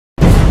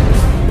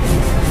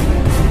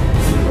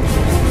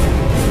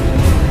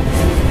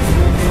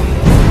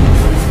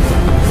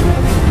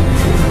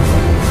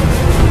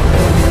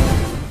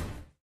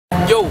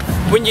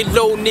When you're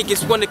low,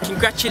 niggas wanna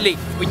congratulate.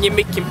 When you're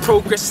making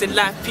progress in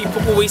life,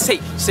 people always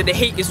hate. So the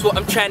hate is what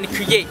I'm trying to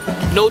create.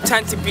 No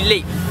time to be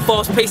late.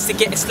 Fast pace to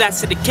get a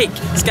slice of the cake.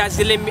 Sky's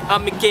the limit,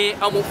 I'ma get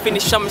it. I won't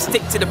finish, I'ma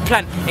stick to the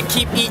plan. And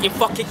keep eating,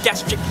 fucking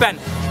gastric ban.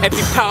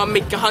 Every pound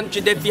make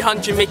 100, every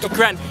 100 make a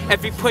grand.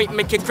 Every point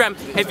make a gram,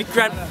 every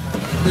gram.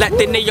 Like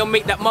the nail,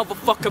 make that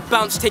motherfucker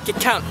bounce, take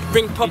account.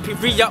 Bring Poppy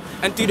re-up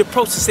and do the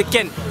process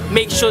again.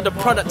 Make sure the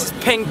product is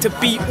paying to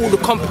beat all the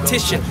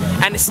competition.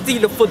 And a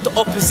stealer for the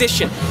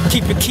opposition.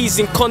 Keep your keys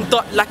in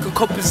conduct like a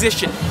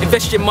composition.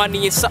 Invest your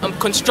money in something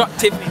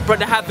constructive,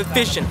 brother, have a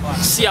vision.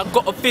 See, I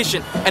got a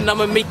vision and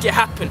I'ma make it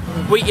happen.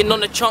 Waiting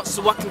on a chance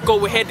so I can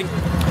go ahead and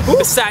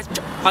besides,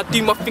 I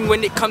do my thing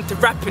when it comes to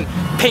rapping.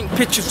 Paint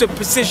pictures with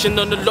precision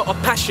on a lot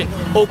of passion.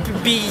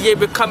 Open B, yeah,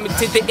 we're coming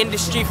to the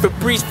industry for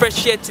breeze,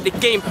 fresh air to the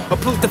game. I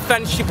prove the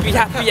fans should be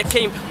happy I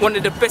came. One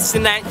of the best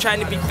and I ain't trying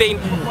to be vain.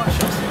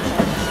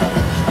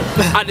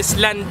 I just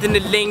land in the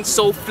lane,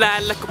 so fly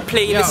like a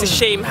plane. It's a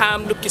shame how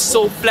I'm looking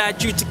so fly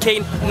due to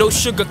cane. No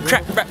sugar,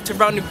 crack wrapped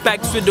around in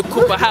bags with a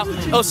cooper. How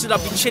else would I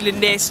be chilling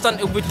there,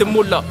 stunting with the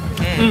mullah?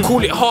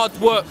 Call it hard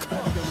work,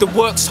 the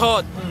work's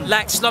hard.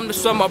 Like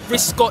slumless on my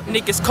wrist, got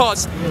niggas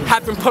cards.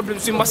 Having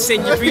problems with my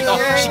senorita.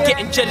 She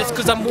getting jealous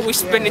cause I'm always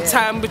spending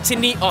time with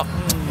Tanita.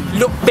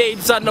 Look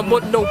babes, I don't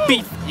want no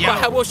beef. But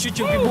how else should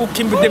you be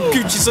walking with them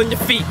Gucci's on your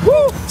feet?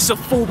 So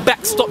fall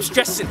back, stop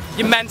stressing.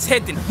 Your man's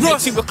heading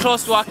into a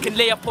class where I can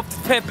lay up off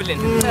the pebbling.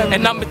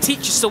 And I'm a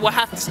teacher so I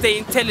have to stay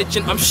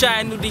intelligent. I'm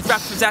showing all these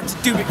rappers how to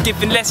do it,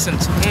 giving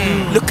lessons.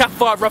 Look how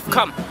far I've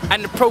come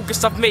and the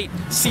progress I've made.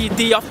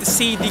 CD after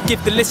CD,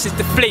 give the listeners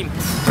the flame.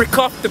 Brick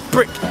after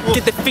brick,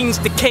 give the things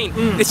the cane.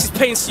 This is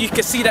pain so you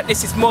can see that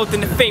this is more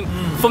than the fame.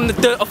 From the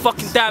dirt, I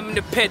fucking diamond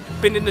the ped.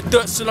 Been in the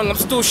dirt so long, I'm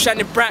still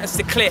shining bright as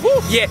the clear.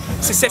 Yeah,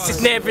 success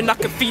is near and I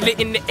can feel it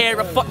in the air.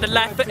 I fuck the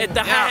life out of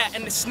the hi-hat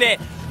and the snare.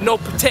 No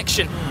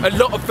protection, a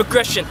lot of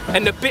progression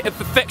and a bit of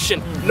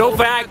perfection. No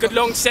Viagra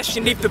long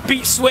session, leave the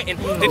beat sweating.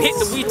 Then hit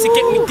the weed to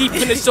get me deep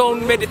in the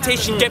zone.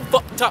 Meditation, get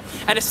fucked up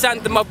at the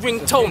sound of my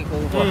ringtone.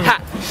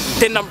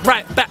 Then I'm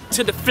right back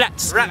to the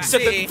flats.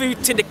 Serving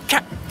food to the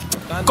cat.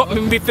 Got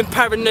me moving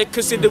paranoid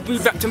cause of the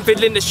weed wrapped and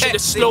villain. I should've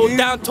slowed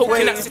down,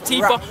 talking at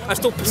sativa. I'm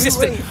still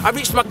persistent. I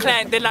reached my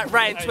client, they're like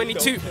Ryan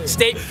 22.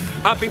 Stay,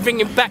 I'll be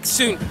ringing back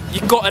soon.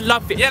 You gotta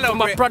love it. For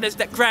my brothers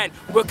that grind,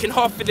 working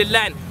hard for the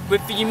land.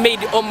 Whether you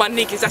made it or my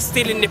niggas, I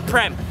still in the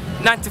prime.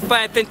 9 to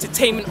 5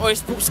 entertainment or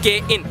sports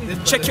get in.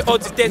 Check your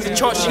odds if there's a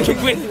chance you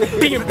can win.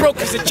 Being broke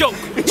is a joke,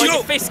 on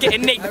your face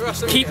getting naked.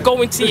 Keep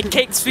going till your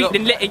cake's sweet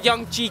and let a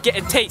young G get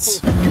a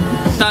taste.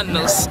 Done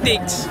no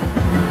Stigs.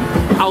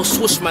 I'll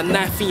swoosh my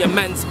knife in your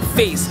man's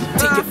face.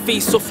 Take your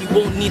face off, you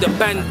won't need a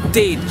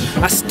band-aid.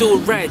 I still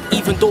ride,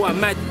 even though I'm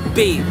mad,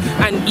 babe.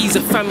 And he's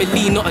a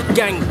family, not a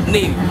gang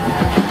name.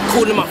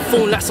 Calling my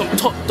phone like some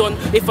top don.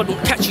 If I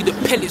don't catch you, the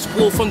pellets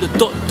roll from the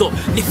dot.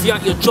 Lift you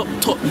out your drop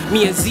top,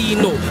 me and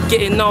Zeno.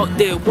 Getting out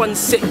there, 1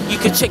 sec, you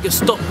can check your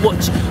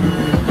stopwatch.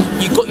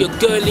 You got your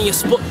girl in your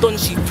spot done,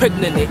 she's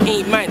pregnant, it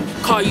ain't mine.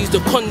 Car used a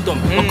condom,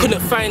 I couldn't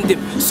find him,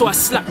 so I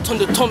slapped on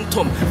the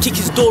tom-tom. Kick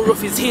his door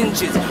off his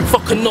hinges,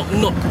 fuck a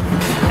knock-knock.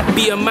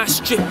 Be a mass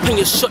strip and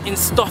you're shotting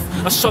stuff.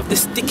 I shove the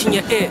stick in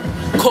your ear,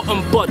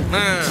 cotton bud.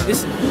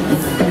 Listen.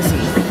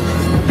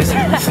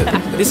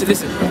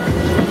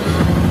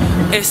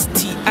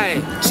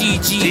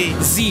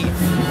 STIGGZ.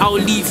 I'll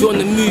leave you on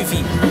the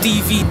movie,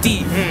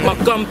 DVD. My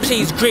gun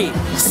plays great,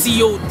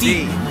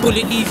 COD.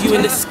 Bullet leave you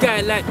in the sky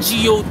like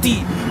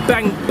GOD.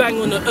 Bang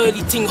bang on the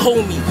early ting,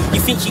 homie. You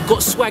think you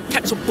got swag,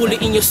 catch a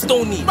bullet in your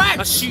stony.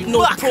 I shoot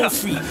no pro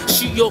free,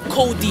 shoot your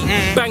Cody.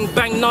 Bang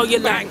bang, now you're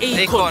like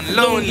Akon,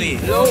 lonely.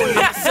 I'm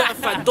a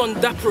certified Don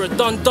Dapper, a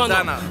Don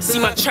Donner. See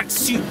my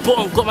tracksuit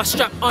bottom, got my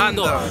strap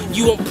under.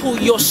 You won't pull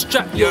your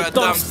strap, you're a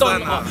dumb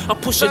stunner. I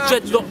push a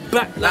dreadlock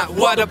back like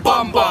what a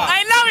bumper.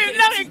 I love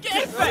him, get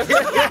it back.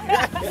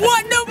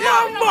 What the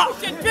bumper?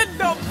 Push a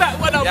dreadlock back,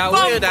 what a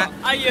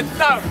bumper. Are you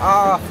dumb?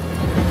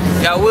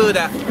 Yeah, I will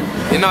that.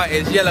 You know it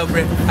is yellow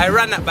brick. I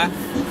ran that back.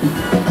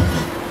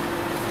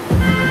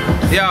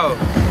 Yo.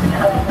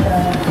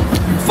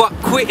 Fuck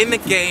quitting the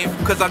game,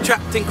 cause I'm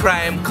trapped in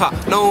crime.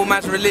 Cut, no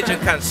man's religion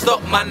can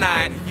stop my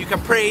nine. You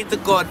can pray to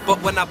God,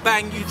 but when I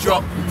bang you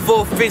drop.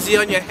 Full fizzy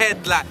on your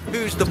head like,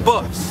 who's the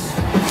boss?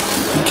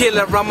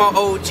 Killer, I'm my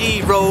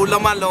OG, roll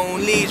on my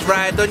lonelies.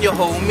 Ride on your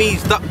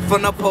homies, duck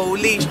from the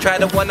police. Try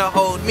to wanna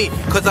hold me,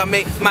 cause I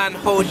make man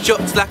hold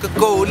shots like a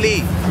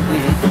goalie.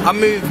 I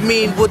move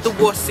mean with the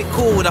what's it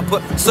called. I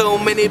put so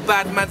many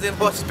bad mans in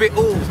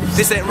hospitals.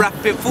 This ain't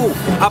rapping fool,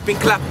 I've been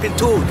clapping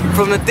tools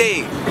from the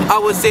day I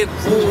was in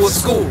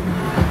school.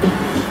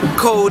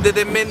 Colder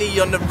than many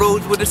on the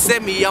roads with a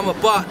semi. I'm a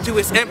bar to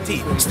it's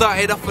empty.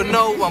 Started off for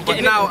no one, but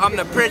now I'm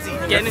the prezi.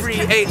 The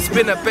 3-8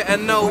 spinner better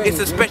know it's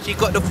especially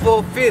got the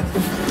 4-5.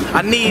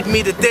 I need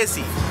me the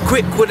Desi,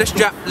 quick with a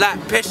strap like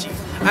Pesci.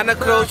 And a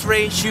close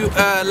range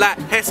shooter like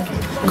Heskey.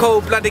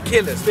 Cold-blooded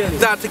killers,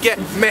 down to get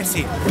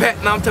messy.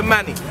 Pet now to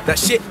Manny, that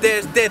shit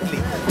there's deadly.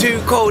 Too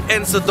cold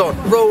Ensodon,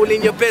 roll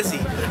in your bezzy.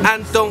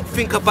 And don't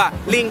think about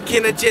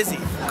linking a jezzy.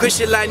 Cause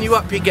she line you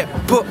up, you get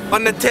put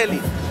on the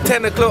telly.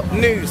 10 o'clock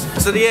news,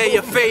 so yeah,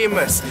 you're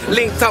famous.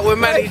 Linked up with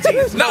Manny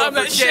G's. No, I'm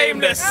not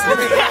shameless.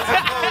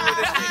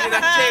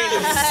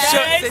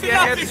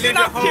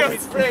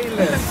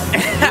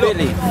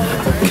 Really?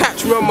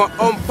 Catch me on my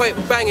on point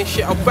banging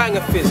shit, I'll bang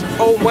a fizz.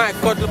 Oh my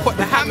god, look what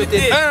the hammer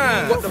did.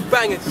 What the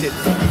banger did.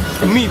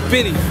 Me,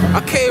 Billy,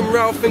 I came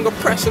round finger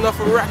pressing off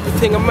a rapper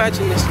thing,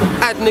 imagine this.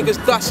 Had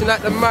niggas dusting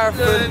at the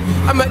marathon.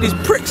 I met these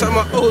pricks at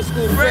my old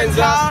school friends'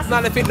 house. Now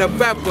they think they're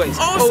bad boys.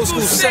 Old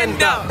school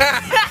send out.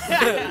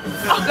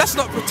 Let's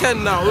not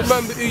pretend now.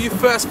 Remember who you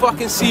first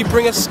fucking see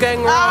bring a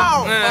skeng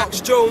round? Ox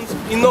Jones,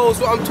 he knows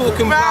what I'm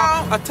talking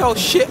about. I tell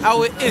shit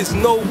how it is,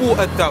 no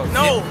water down.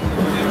 No.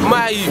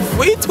 My youth,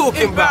 what are you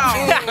talking about?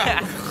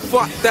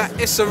 Fuck that,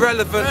 it's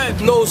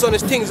irrelevant. Nose on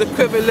his thing's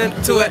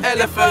equivalent to an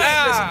elephant.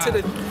 Listen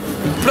to the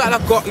blood,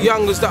 I got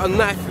youngers that'll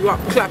knife you up,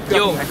 clap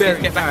you up.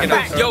 Get back in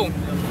us. Yo.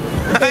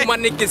 All my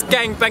niggas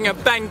gang bang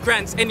and bang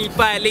grants. Any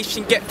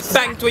violation get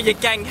banged where your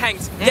gang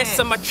hangs. Yes,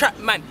 I'm a trap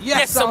man.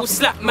 Yes, I will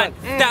slap man.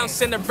 Down,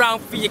 send around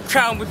for your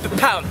crown with the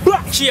pound.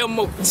 Cheer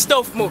mode,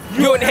 stealth mode,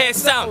 you don't hear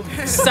sound.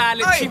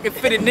 Silent treatment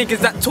for the niggas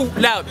that talk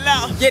loud.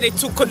 Yeah, they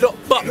talk a lot,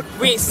 but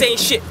we ain't saying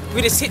shit.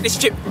 We just hit the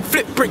strip,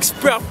 flip bricks,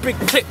 spray off big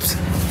clips.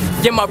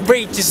 Yeah, my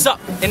rage is up,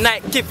 and I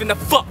ain't giving a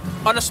fuck.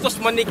 I just lost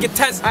my nigga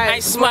Taz, I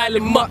ain't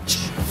smiling much.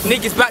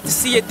 Niggas about to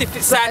see a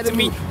different side of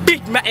me.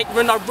 Big Matic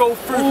when I roll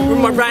through with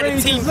my riding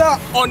team.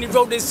 On the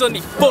road there's only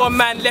 4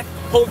 man left.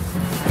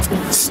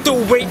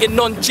 Still waiting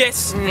on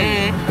Jess.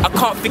 I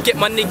can't forget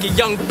my nigga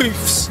Young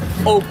Booths.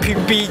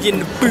 OPB in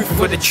the booth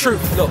for the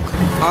truth. Look.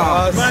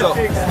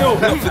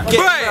 Don't forget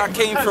where I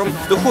came from.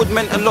 The hood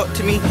meant a lot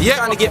to me.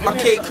 Trying to get my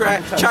cake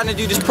right, trying to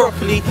do this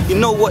properly. You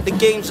know what the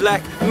game's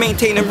like.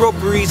 Maintaining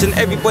robberies and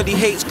everybody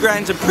hates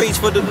grinds and prays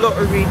for the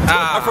lottery.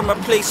 I'm from a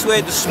place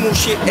where the small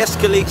shit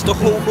escalates. The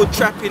whole hood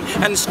trapping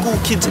and the school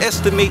kids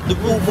estimate the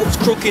rule book's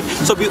crooked,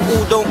 so we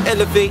all don't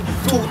elevate.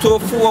 Talk to a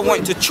fool I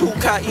wanted to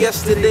choke out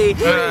yesterday.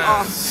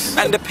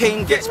 And the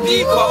pain gets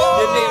deeper.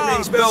 Your name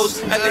rings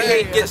bells and the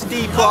hate gets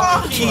deeper.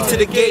 Key to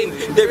the game,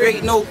 there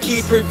ain't no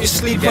keeper. If you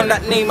sleep on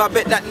that name, I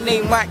bet that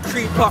name might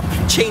creep up.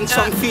 Change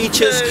some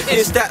features,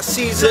 it's that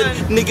season.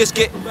 Niggas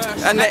get,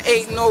 and there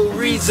ain't no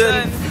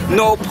reason.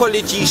 No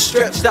apology,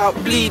 stretched out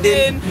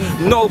bleeding.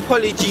 No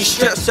apology,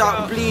 stretched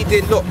out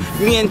bleeding. Look,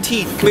 me and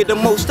T made the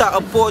most out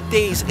of 4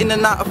 days. In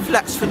and out of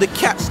flats for the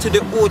cats to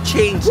the all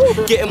change.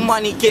 Getting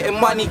money,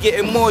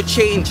 getting more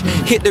change.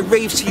 Hit the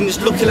rave scene, it's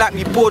looking like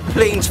me board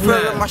planes.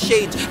 Furling my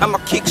shades and my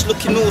kicks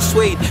looking all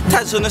suede.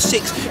 Taz on a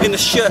 6 in a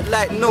shirt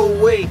like no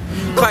way.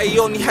 Cause he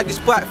only had his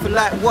bike for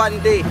like 1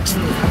 day.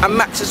 And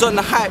Max is on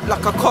the hype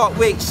like I can't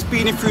wait.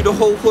 Speeding through the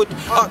whole hood,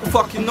 up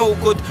fucking no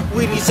good.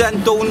 Wheelies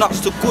and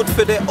donuts, too good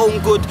for their own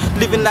good.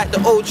 Living like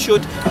the old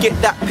should, get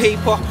that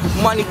paper.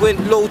 Money went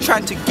low,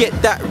 trying to get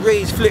that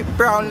raise. Flip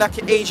brown like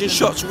an Asian,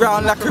 shots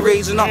round like a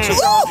raisin. Ups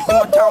around in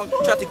my town,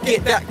 try to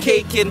get that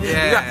cake in.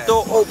 Rap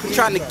door open,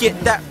 trying to get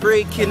that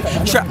break in.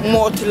 Trap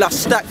more till I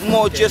stack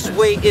more, just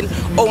waiting.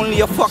 Only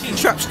a fucking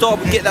trap star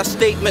would get that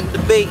statement.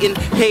 Debating,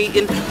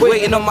 hating,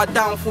 waiting on my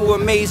downfall.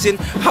 Amazing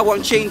how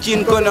I'm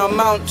changing, gonna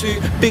amount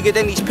to bigger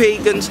than these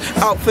pagans.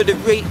 Out for the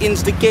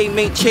ratings, the game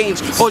ain't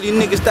changed. All you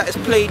niggas that has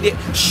played it,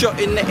 shot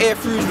in the air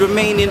throughs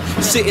remaining.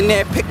 Sitting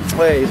there, pick.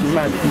 Wait, it's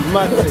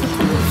mad.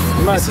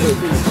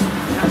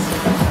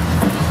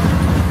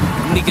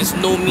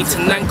 Niggas know me to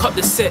nank up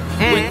the set.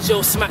 When Joe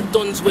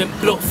Smackdons went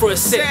block for a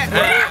set.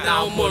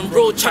 Now I'm on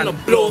road trying to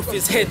blow off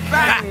his head.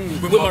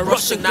 With my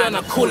Russian gun,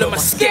 I call him a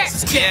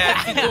sket.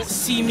 If you don't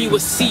see me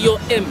with C or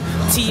M,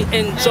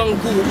 TN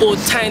Jungle or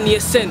Tiny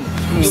SN.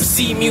 You'll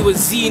see me with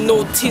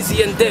Zeno,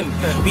 Tizzy and them.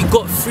 We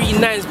got 3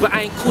 9s, but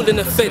I ain't calling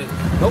a fed.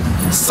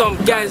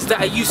 Some guys that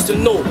I used to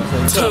know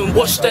turn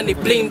washed and they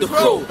blame the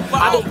crow.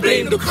 I don't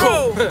blame the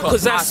crow,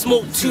 cause I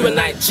smoke too and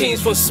I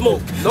changed from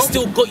smoke.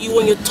 Still got you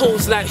on your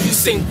toes like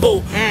Usain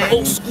Bolt.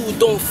 Old school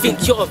don't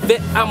think you're a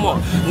vet, I'm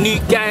a new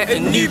guy, a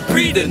new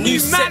breed, a new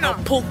set. I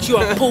poke you,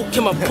 I poke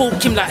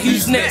him like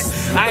who's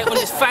next? I ain't on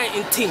this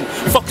fighting thing,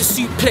 fuck a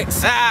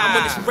suplex. I'm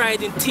on this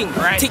riding thing,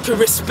 take your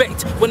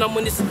respect when I'm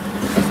on this.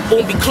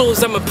 Won't be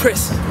closed, I'm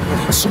oppressed.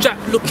 Strap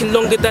looking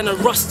longer than a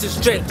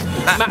ruster's dread.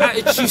 My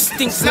attitude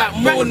stinks like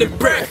morning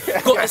breath.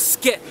 Got a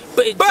sket,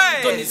 but it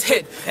jumped on his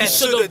head. He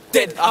should have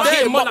dead. I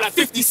hit him up like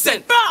 50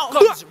 cent.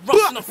 Guns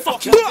rushing a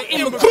fucking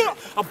immigrant.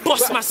 I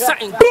bust my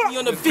satin, put me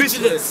on the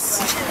vigilance.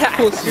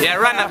 Yeah,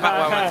 run that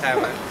back one more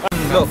time,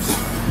 man. Look,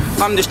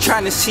 I'm just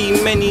trying to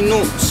see many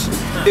notes.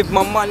 If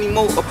my money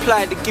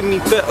multiplied to give me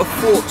better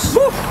thoughts.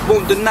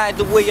 Won't deny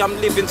the way I'm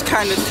living's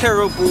kinda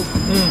terrible.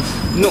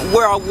 Not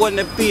where I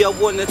wanna be, I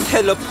wanna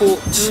teleport.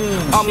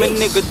 I'm a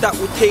nigga that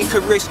will take a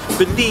risk,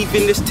 believe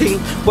in this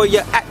thing. But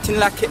you're acting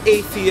like an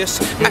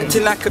atheist,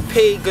 acting like a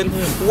pagan.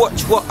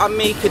 Watch what I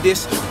make of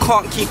this,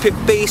 can't keep it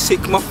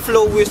basic. My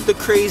flow is the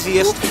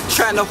craziest,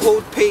 trying to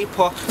hold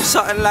paper,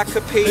 something like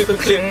a paper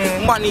clip.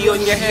 Money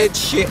on your head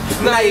shit,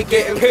 now you're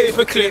getting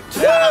paper clipped.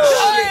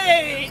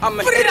 Shit.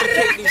 I'ma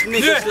educate these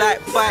niggas like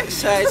bite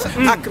size.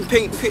 I can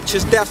paint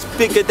pictures that's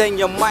bigger than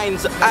your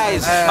mind's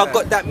eyes. I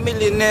got that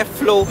millionaire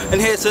flow, and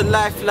here's a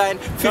lifeline.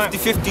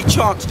 50-50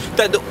 chance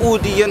that the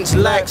audience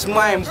likes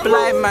mine.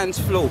 Blind man's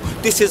flow,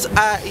 this is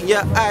out in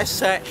your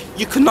eyesight.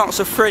 You can ask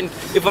a friend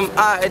if I'm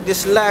out of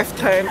this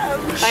lifetime.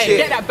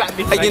 Shit.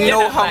 And you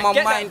know how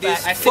my mind is.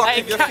 Fuck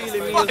if you're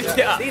feeling me.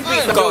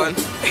 Go on.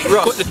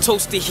 Got the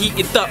toaster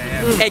heated up,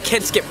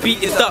 eggheads get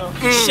beaten up.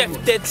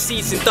 Chef dead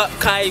seasoned up,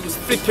 Kai was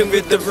flipping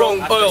with the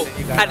wrong oil.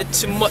 Added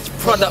too much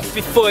product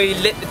before he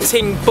let the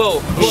ting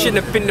boil.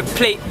 Shouldn't have been the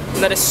plate,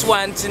 now the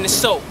swine's in the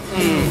soap.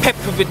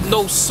 Pepper with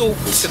no salt,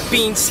 the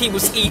beans he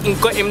was eating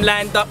got him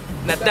lined up.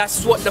 Now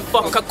that's what the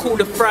fuck I call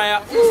the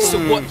fryer. So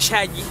watch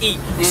how you eat.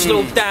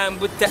 Slow down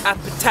with the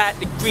appetite,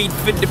 the greed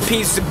for the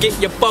peas to get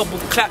your bubble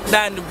clapped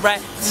down the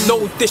right.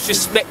 No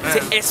disrespect to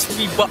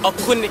SV, but I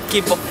couldn't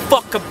give a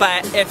fuck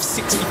about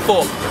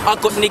F64. I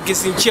got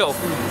niggas in jail,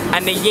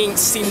 and they ain't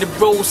seen the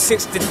road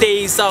since the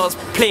days I was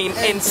playing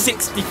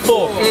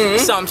N64.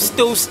 So I'm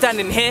still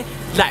standing here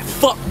like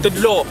fuck the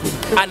law,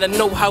 and I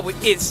know how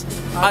it is.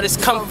 I just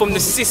come from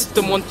the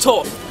system on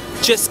top.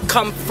 Just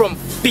come from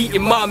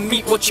beating my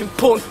meat, watching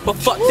porn, but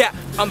fuck that,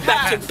 I'm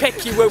back in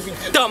Pecky where we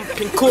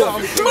dumping corn.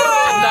 And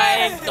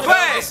I ain't the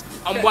hardest,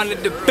 I'm one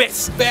of the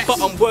best,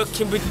 but I'm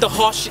working with the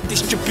harsh shit,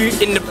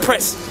 distributing the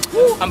press.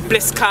 I'm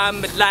blessed,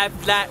 I'm alive,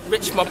 like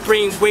rich, my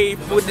brain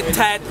wave with the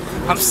tide.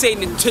 I'm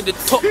sailing to the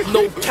top,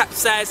 no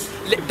capsize.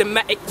 Let the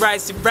matic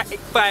rise, erratic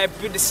fire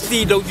with the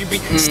stilo. You be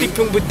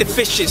sleeping with the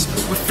fishes,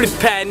 with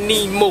Flipper and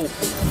Nemo.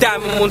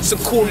 Diamond on some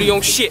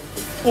Coolio shit,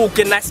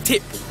 organized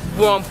tip.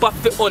 Warren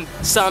Buffett on,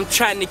 so I'm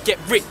trying to get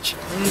rich.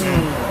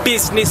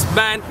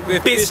 Businessman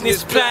with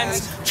business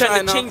plans,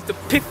 trying to change the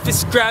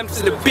piffest grams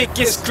to the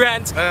biggest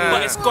grands.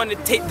 But it's gonna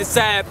take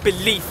desire,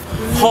 belief,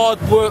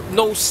 hard work,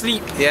 no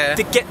sleep,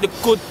 to get the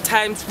good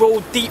times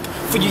roll deep.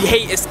 For you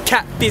haters,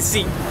 cat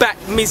busy, back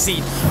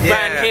mizzy.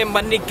 Round here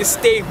my niggas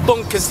stay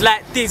bonkers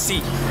like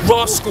Dizzy.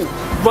 Rascal,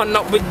 run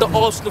up with the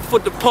arsenal for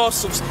the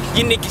parcels.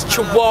 You niggas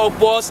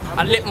chihuahuas,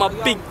 I let my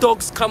big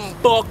dogs come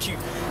and bark you.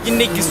 You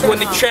niggas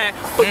wanna try,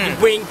 but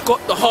you ain't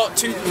got the heart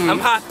to. I'm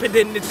happier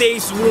than the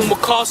days of Warmer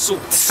Castle.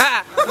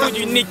 When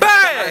you niggas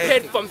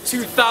head from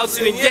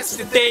 2000 and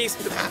yesterday's,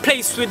 the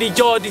place where the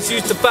yardies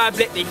used to vibe,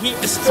 let the heat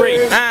the spray.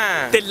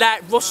 They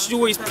like Ross, you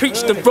always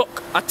preach the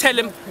rock. I tell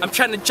him I'm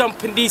trying to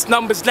jump in these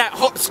numbers like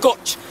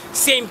hopscotch.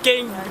 Same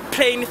game you be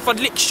playing if I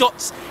lick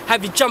shots.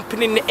 Have you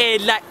jumping in the air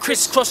like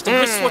crisscross. The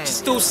wristwatch is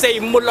still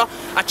saying Mullah.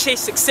 I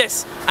chase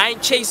success, I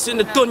ain't chasing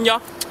the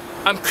dunya.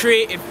 I'm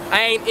creative, I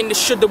ain't in the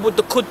shoulda with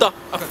the coulda.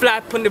 I fly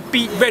up on the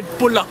beat, Red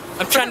Buller.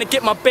 I'm trying to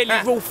get my belly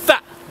real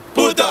fat.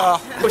 Buddha!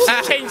 But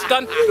she changed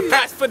done, the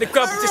price for the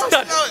grub is just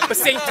done. But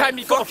same time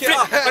you gotta flip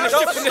when the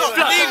shipping is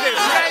flat.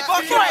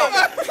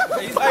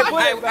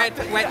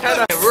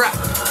 Rap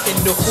in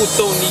the hood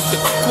don't need the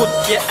good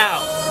get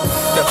out.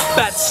 The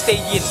bad stay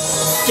in,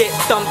 get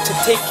done to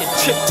take a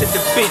trip to the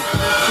bin.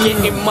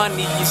 Getting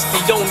money is the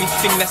only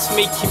thing that's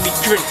making me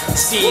grin.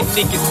 Seeing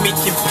niggas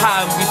making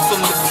power from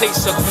the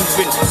place I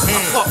grew in.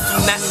 Apart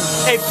from that,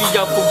 every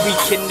other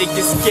weekend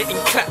niggas getting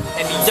clapped.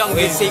 And the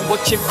youngers ain't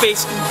watching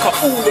Facebook, cause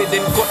all of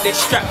them got their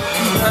strap.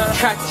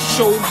 Try to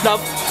show love,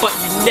 but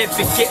you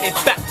never get it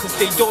back, cause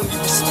they don't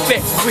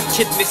respect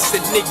wickedness, a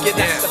nigga,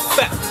 that's a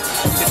fact.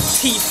 The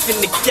teeth in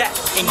the gap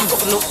ain't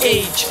got no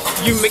age.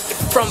 You make the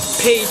front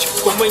page,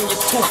 but when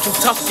you're talking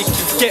tough, you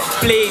can get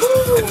blazed.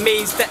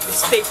 Amazed at the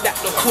state that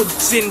the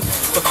hood's in,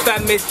 but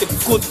fam is the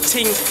good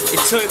thing.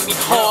 It turned me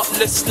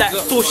heartless like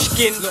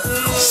bushkin.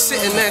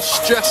 Sitting there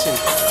stressing,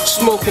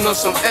 smoking on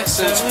some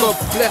essence. God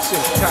bless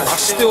him. I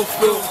still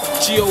feel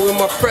Geo in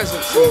my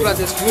presence. Blood,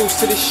 there's rules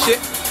to this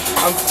shit.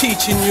 I'm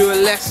teaching you a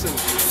lesson.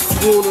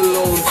 Born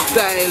alone,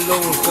 die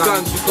alone.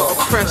 Guns, you gotta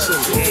press them.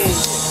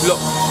 Look,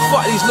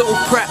 fuck these little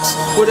prats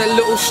with their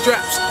little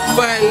straps,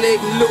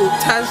 violating little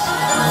Taz.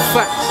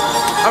 Facts,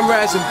 I'm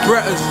rising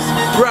Bretters,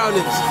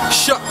 Brownings,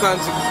 shotguns,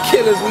 and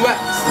killers,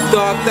 Max.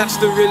 Dog, that's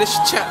the realest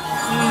chat.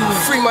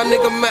 Free my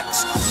nigga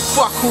Max.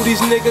 Fuck all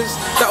these niggas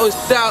that was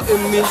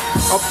doubting me.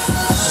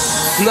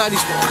 Now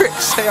these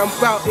pricks say I'm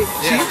bout it,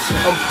 G.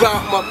 I'm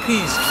bout my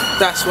peas.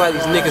 That's why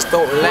these niggas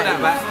don't like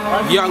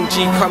me. Young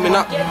G coming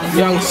up,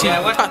 Young G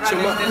touch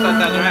him up.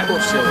 Of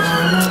course,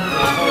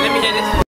 Let me hear this.